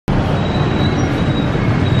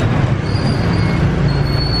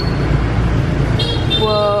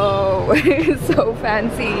Wow, it's so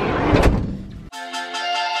fancy.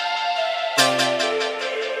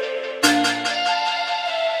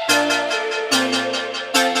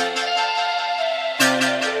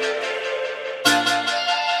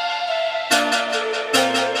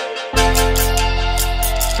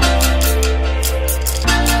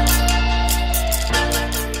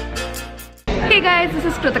 Hey guys, this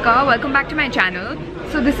is Kritika. Welcome back to my channel.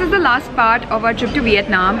 So this is the last part of our trip to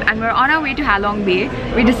Vietnam and we're on our way to Ha Long Bay.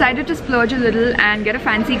 We decided to splurge a little and get a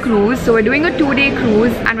fancy cruise. So we're doing a 2-day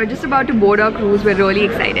cruise and we're just about to board our cruise. We're really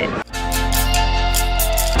excited.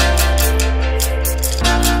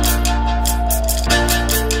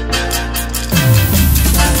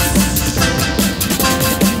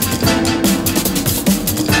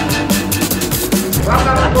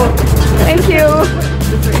 Thank you.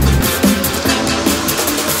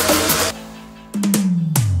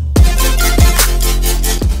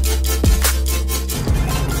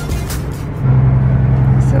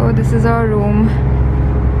 This is our room.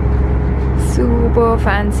 Super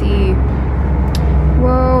fancy.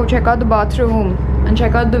 Whoa, check out the bathroom and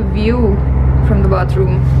check out the view from the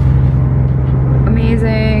bathroom.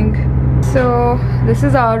 Amazing. So this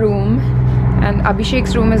is our room and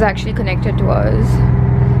Abhishek's room is actually connected to us.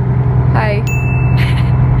 Hi.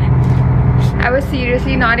 I was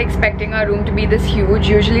seriously not expecting our room to be this huge.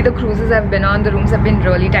 Usually the cruises I've been on, the rooms have been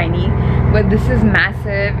really tiny. But this is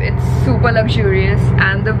massive, it's super luxurious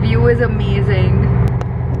and the view is amazing.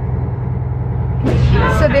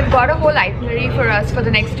 So they've got a whole itinerary for us for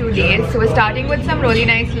the next 2 days. So we're starting with some really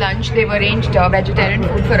nice lunch. They've arranged vegetarian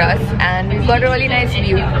food for us and we've got a really nice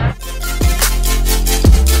view.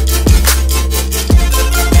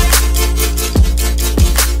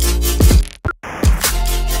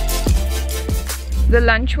 The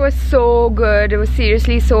lunch was so good. It was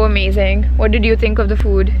seriously so amazing. What did you think of the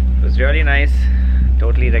food? It was really nice.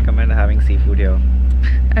 Totally recommend having seafood here.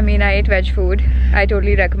 I mean, I ate veg food. I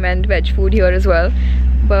totally recommend veg food here as well.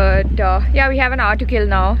 But yeah, we have an hour to kill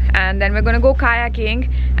now and then we're gonna go kayaking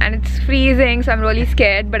and it's freezing, so I'm really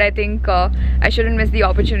scared, but I think I shouldn't miss the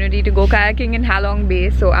opportunity to go kayaking in Ha Long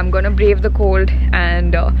Bay, so I'm gonna brave the cold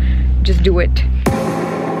and just do it.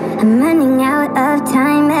 I'm running out of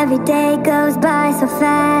time, every day goes by so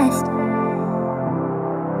fast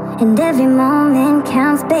and every moment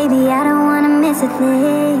counts, baby, I don't want to miss a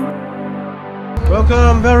thing.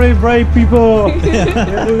 Welcome, very brave people!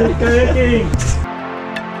 Kayaking!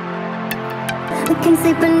 We can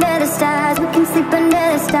sleep under the stars, we can sleep under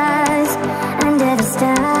the stars, under the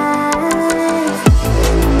stars.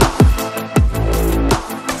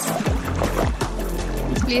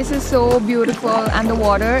 This place is so beautiful and the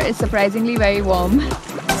water is surprisingly very warm.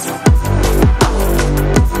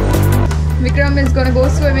 Vikram is gonna go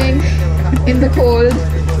swimming in the cold.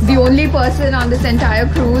 The only person on this entire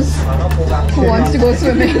cruise who wants to go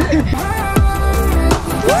swimming.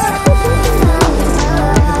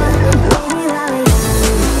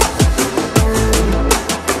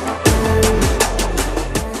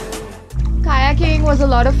 Kayaking was a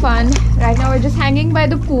lot of fun. Right now we're just hanging by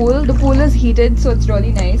the pool. The pool is heated, so it's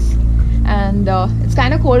really nice. And it's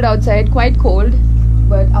kind of cold outside, quite cold.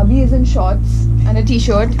 But Abhi is in shorts and a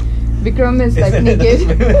t-shirt. Vikram is like naked.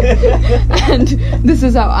 And this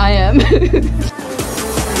is how I am.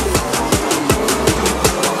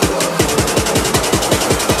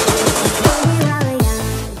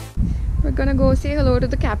 We're gonna go say hello to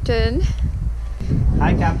the captain.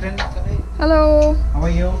 Hi, Captain. Hello. How are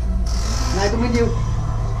you? Nice to meet you.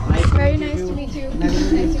 Very nice to meet you. Nice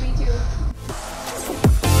to meet you.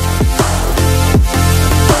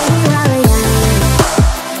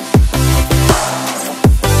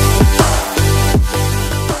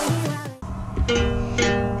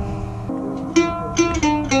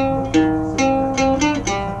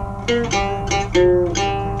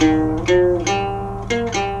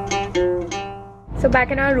 So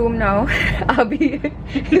back in our room now. Abhi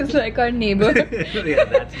is like our neighbor. Yeah,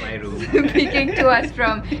 that's my room. Speaking to us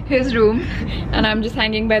from his room, and I'm just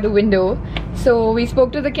hanging by the window. So we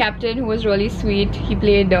spoke to the captain, who was really sweet. He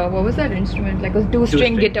played what was that instrument? Like a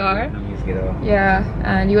two-string guitar. Guitar. Yeah,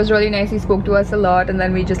 and he was really nice. He spoke to us a lot, and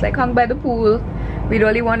then we just like hung by the pool. We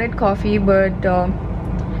really wanted coffee, but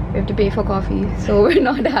we have to pay for coffee, so we're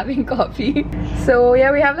not having coffee. So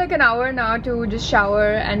yeah, we have like an hour now to just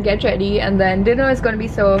shower and get ready, and then dinner is going to be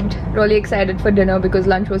served. Really excited for dinner because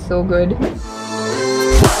lunch was so good.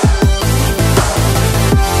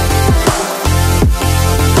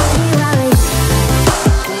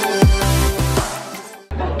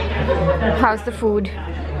 How's the food?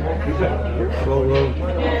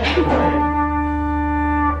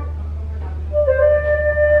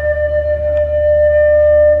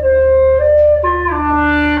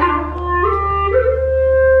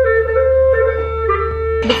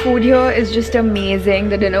 is just amazing.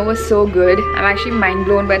 The dinner was so good. I'm actually mind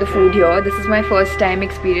blown by the food here. This is my first time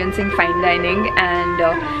experiencing fine dining,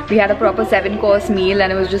 and we had a proper 7-course meal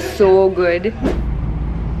and it was just so good.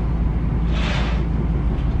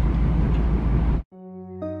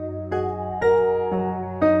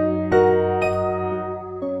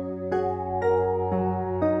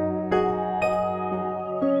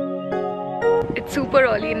 It's super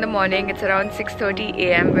early in the morning. It's around 6:30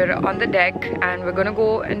 a.m. We're on the deck and we're gonna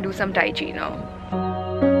go and do some Tai Chi now.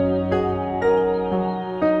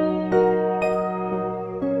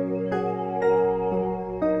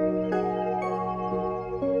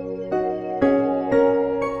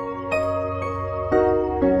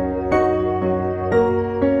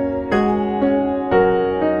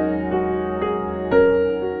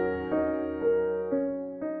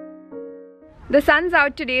 The sun's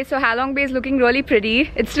out today, so Halong Bay is looking really pretty.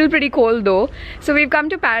 It's still pretty cold though. So we've come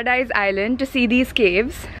to Paradise Island to see these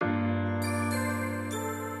caves.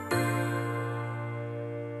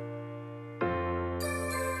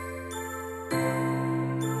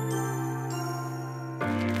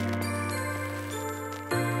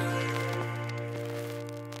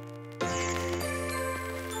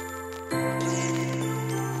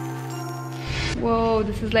 Whoa,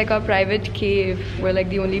 this is like our private cave. We're like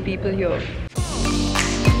the only people here.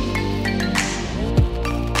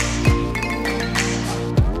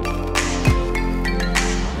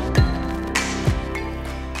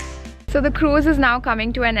 So the cruise is now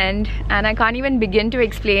coming to an end and I can't even begin to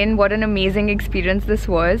explain what an amazing experience this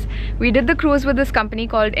was. We did the cruise with this company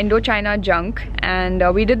called Indochina Junk, and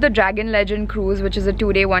we did the Dragon Legend cruise, which is a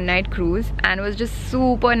 2-day 1-night cruise, and it was just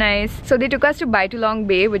super nice. So they took us to Baitulong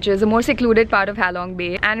Bay, which is a more secluded part of Halong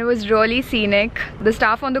Bay, and it was really scenic. The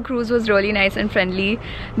staff on the cruise was really nice and friendly.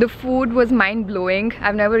 The food was mind-blowing.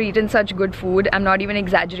 I've never eaten such good food. I'm not even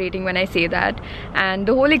exaggerating when I say that. And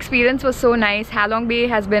the whole experience was so nice. Halong Bay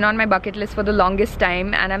has been on my bucket list for the longest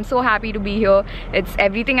time and I'm so happy to be here. It's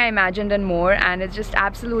everything I imagined and more, and it's just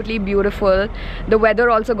absolutely beautiful. The weather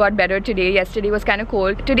also got better today. Yesterday was kind of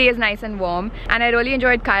cold. Today is nice and warm, and I really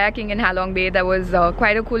enjoyed kayaking in Halong Bay. That was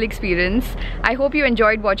quite a cool experience. I hope you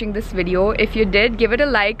enjoyed watching this video. If you did, give it a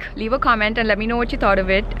like, leave a comment and let me know what you thought of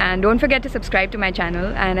it, and don't forget to subscribe to my channel,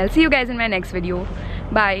 and I'll see you guys in my next video.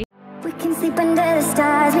 Bye. We can sleep under the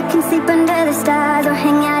stars, we can sleep under the stars, or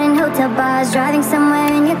hang out in hotel bars, driving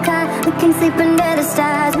somewhere in your car. We can sleep under the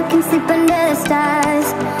stars, we can sleep under the stars,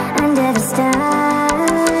 under the stars.